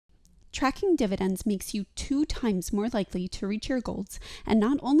Tracking dividends makes you 2 times more likely to reach your goals, and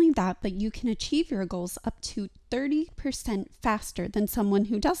not only that, but you can achieve your goals up to 30% faster than someone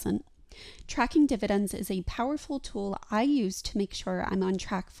who doesn't. Tracking dividends is a powerful tool I use to make sure I'm on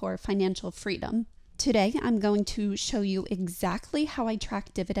track for financial freedom. Today, I'm going to show you exactly how I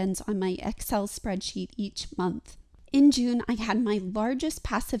track dividends on my Excel spreadsheet each month. In June, I had my largest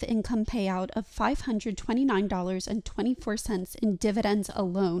passive income payout of $529.24 in dividends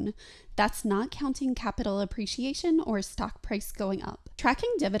alone. That's not counting capital appreciation or stock price going up.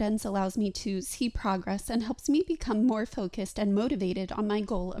 Tracking dividends allows me to see progress and helps me become more focused and motivated on my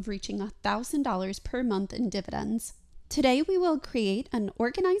goal of reaching $1,000 per month in dividends. Today, we will create an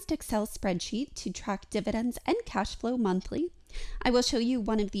organized Excel spreadsheet to track dividends and cash flow monthly. I will show you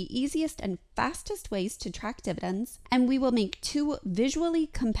one of the easiest and fastest ways to track dividends, and we will make 2 visually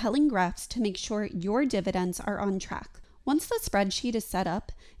compelling graphs to make sure your dividends are on track. Once the spreadsheet is set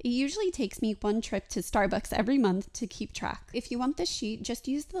up, it usually takes me 1 trip to Starbucks every month to keep track. If you want this sheet, just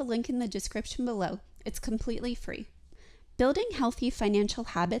use the link in the description below. It's completely free. Building healthy financial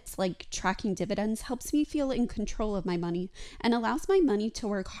habits like tracking dividends helps me feel in control of my money and allows my money to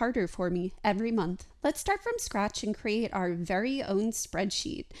work harder for me every month. Let's start from scratch and create our very own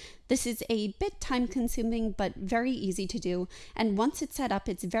spreadsheet. This is a bit time consuming but very easy to do, and once it's set up,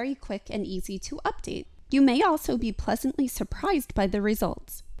 it's very quick and easy to update. You may also be pleasantly surprised by the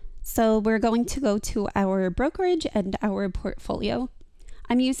results. So we're going to go to our brokerage and our portfolio.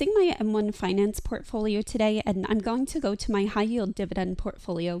 I'm using my M1 Finance portfolio today, and I'm going to go to my high yield dividend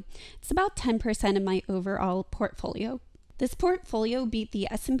portfolio. It's about 10% of my overall portfolio. This portfolio beat the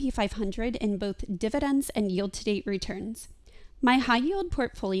S&P 500 in both dividends and yield-to-date returns. My high yield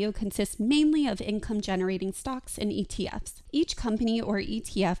portfolio consists mainly of income generating stocks and ETFs. Each company or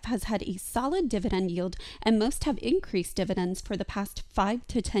ETF has had a solid dividend yield, and most have increased dividends for the past 5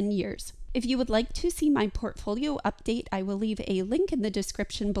 to 10 years. If you would like to see my portfolio update, I will leave a link in the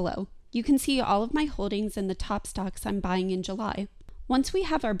description below. You can see all of my holdings and the top stocks I'm buying in July. Once we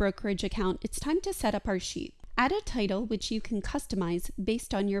have our brokerage account, it's time to set up our sheet. Add a title which you can customize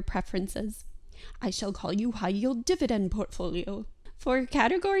based on your preferences. I shall call you High Yield Dividend Portfolio. For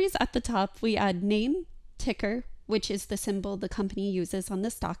categories at the top, we add name, ticker, which is the symbol the company uses on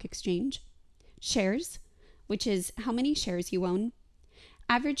the stock exchange, shares, which is how many shares you own,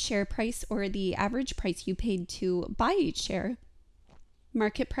 average share price, or the average price you paid to buy each share,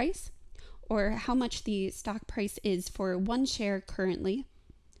 market price, or how much the stock price is for 1 share currently,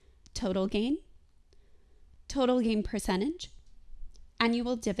 total gain percentage,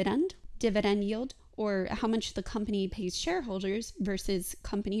 annual dividend, dividend yield, or how much the company pays shareholders versus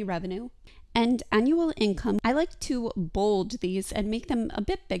company revenue, and annual income. I like to bold these and make them a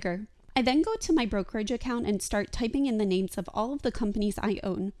bit bigger. I then go to my brokerage account and start typing in the names of all of the companies I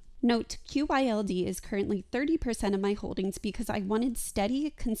own. Note, QYLD is currently 30% of my holdings because I wanted steady,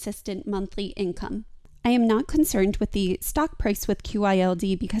 consistent monthly income. I am not concerned with the stock price with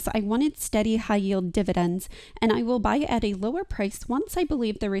QYLD because I wanted steady high-yield dividends, and I will buy at a lower price once I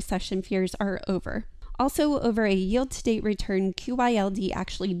believe the recession fears are over. Also, over a yield-to-date return, QYLD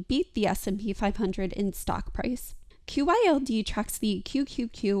actually beat the S&P 500 in stock price. QYLD tracks the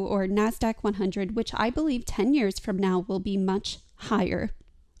QQQ or NASDAQ 100, which I believe 10 years from now will be much higher.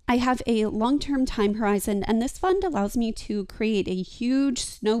 I have a long-term time horizon, and this fund allows me to create a huge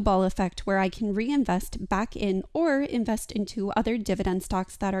snowball effect where I can reinvest back in or invest into other dividend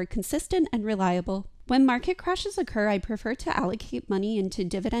stocks that are consistent and reliable. When market crashes occur, I prefer to allocate money into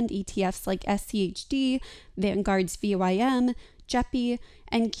dividend ETFs like SCHD, Vanguard's VYM, JEPI,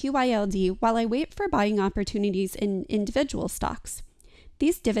 and QYLD while I wait for buying opportunities in individual stocks.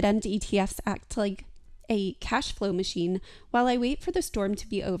 These dividend ETFs act like a cash flow machine while I wait for the storm to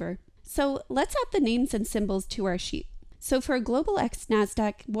be over. So let's add the names and symbols to our sheet. So for Global X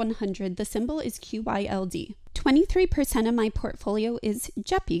NASDAQ 100, the symbol is QYLD. 23% of my portfolio is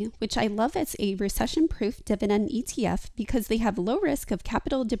JEPI, which I love as a recession-proof dividend ETF because they have low risk of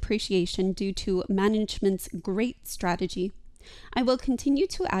capital depreciation due to management's great strategy. I will continue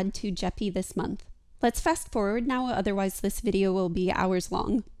to add to JEPI this month. Let's fast forward now, otherwise this video will be hours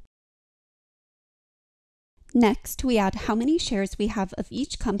long. Next, we add how many shares we have of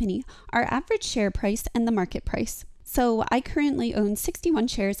each company, our average share price, and the market price. So I currently own 61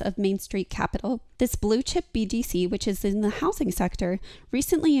 shares of Main Street Capital. This blue chip BDC, which is in the housing sector,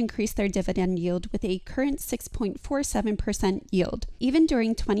 recently increased their dividend yield with a current 6.47% yield. Even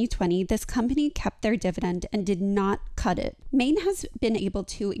during 2020, this company kept their dividend and did not cut it. Main has been able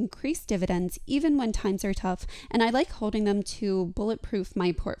to increase dividends even when times are tough, and I like holding them to bulletproof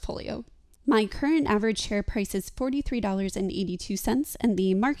my portfolio. My current average share price is $43.82, and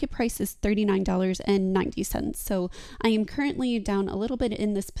the market price is $39.90. So I am currently down a little bit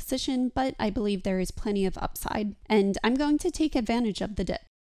in this position, but I believe there is plenty of upside, and I'm going to take advantage of the dip.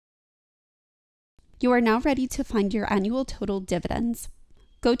 You are now ready to find your annual total dividends.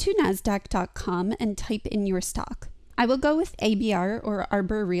 Go to nasdaq.com and type in your stock. I will go with ABR or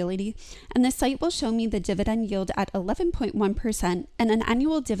Arbor Realty, and the site will show me the dividend yield at 11.1% and an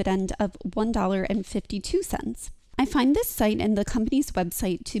annual dividend of $1.52. I find this site and the company's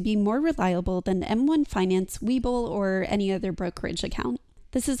website to be more reliable than M1 Finance, Webull, or any other brokerage account.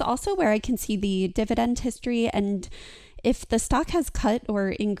 This is also where I can see the dividend history and if the stock has cut or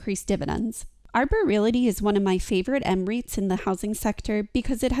increased dividends. Arbor Realty is one of my favorite MREITs in the housing sector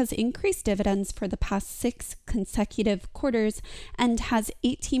because it has increased dividends for the past 6 consecutive quarters and has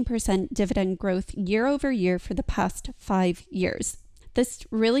 18% dividend growth year over year for the past 5 years. This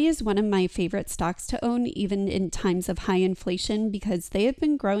really is one of my favorite stocks to own even in times of high inflation because they have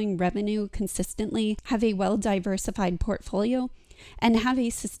been growing revenue consistently, have a well-diversified portfolio, and have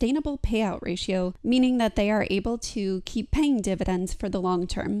a sustainable payout ratio, meaning that they are able to keep paying dividends for the long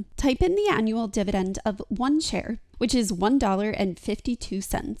term. Type in the annual dividend of 1 share, which is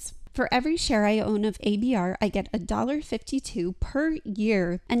 $1.52. For every share I own of ABR, I get $1.52 per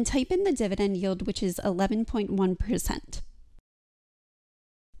year, and type in the dividend yield, which is 11.1%.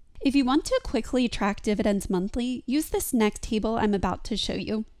 If you want to quickly track dividends monthly, use this next table I'm about to show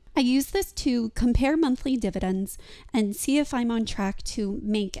you. I use this to compare monthly dividends and see if I'm on track to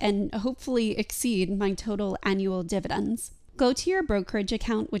make and hopefully exceed my total annual dividends. Go to your brokerage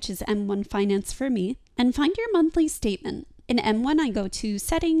account, which is M1 Finance for me, and find your monthly statement. In M1, I go to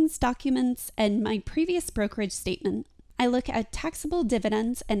Settings, Documents, and my previous brokerage statement. I look at taxable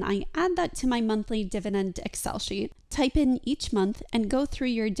dividends and I add that to my monthly dividend Excel sheet. Type in each month and go through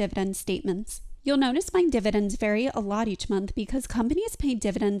your dividend statements. You'll notice my dividends vary a lot each month because companies pay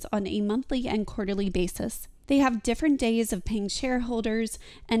dividends on a monthly and quarterly basis. They have different days of paying shareholders,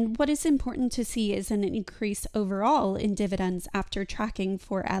 and what is important to see is an increase overall in dividends after tracking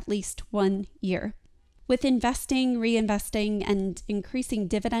for at least 1 year. With investing, reinvesting, and increasing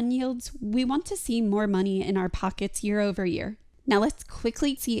dividend yields, we want to see more money in our pockets year over year. Now let's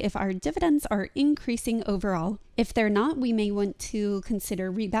quickly see if our dividends are increasing overall. If they're not, we may want to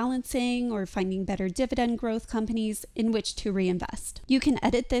consider rebalancing or finding better dividend growth companies in which to reinvest. You can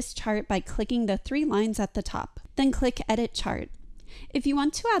edit this chart by clicking the 3 lines at the top, then click Edit Chart. If you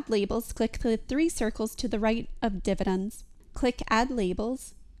want to add labels, click the 3 circles to the right of dividends. Click Add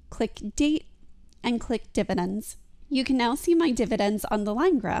Labels, click Date, and click Dividends. You can now see my dividends on the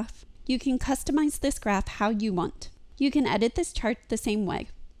line graph. You can customize this graph how you want. You can edit this chart the same way.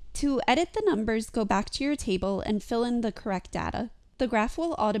 To edit the numbers, go back to your table and fill in the correct data. The graph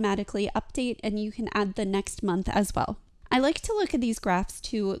will automatically update and you can add the next month as well. I like to look at these graphs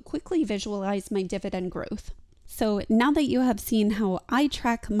to quickly visualize my dividend growth. So now that you have seen how I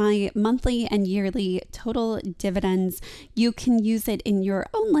track my monthly and yearly total dividends, you can use it in your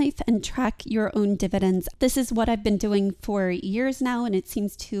own life and track your own dividends. This is what I've been doing for years now, and it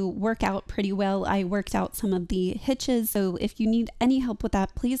seems to work out pretty well. I worked out some of the hitches, so if you need any help with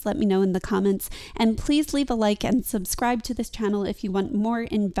that, please let me know in the comments. And please leave a like and subscribe to this channel if you want more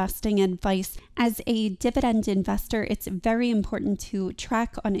investing advice. As a dividend investor, it's very important to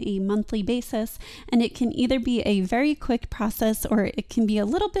track on a monthly basis, and it can either be a very quick process or it can be a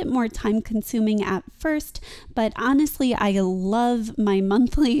little bit more time consuming at first, but honestly, I love my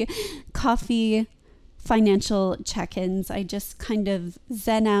monthly coffee financial check-ins. I just kind of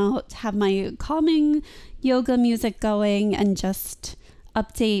zen out, have my calming yoga music going, and just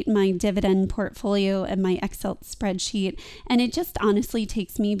update my dividend portfolio and my Excel spreadsheet. And it just honestly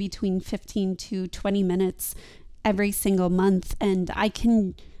takes me between 15 to 20 minutes every single month, and I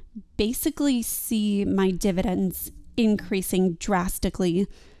can basically see my dividends increasing drastically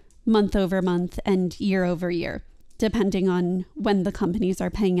month over month and year over year, depending on when the companies are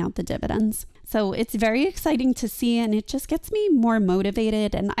paying out the dividends. So it's very exciting to see, and it just gets me more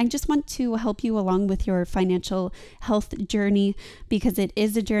motivated. And I just want to help you along with your financial health journey, because it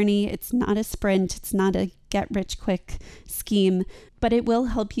is a journey. It's not a sprint. It's not a get rich quick scheme, but it will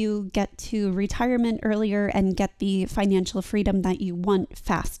help you get to retirement earlier and get the financial freedom that you want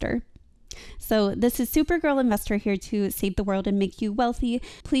faster. So this is Supergirl Investor here to save the world and make you wealthy.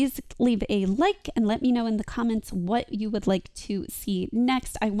 Please leave a like and let me know in the comments what you would like to see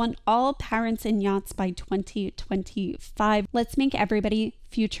next. I want all parents in yachts by 2025. Let's make everybody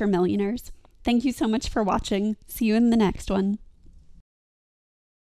future millionaires. Thank you so much for watching. See you in the next one.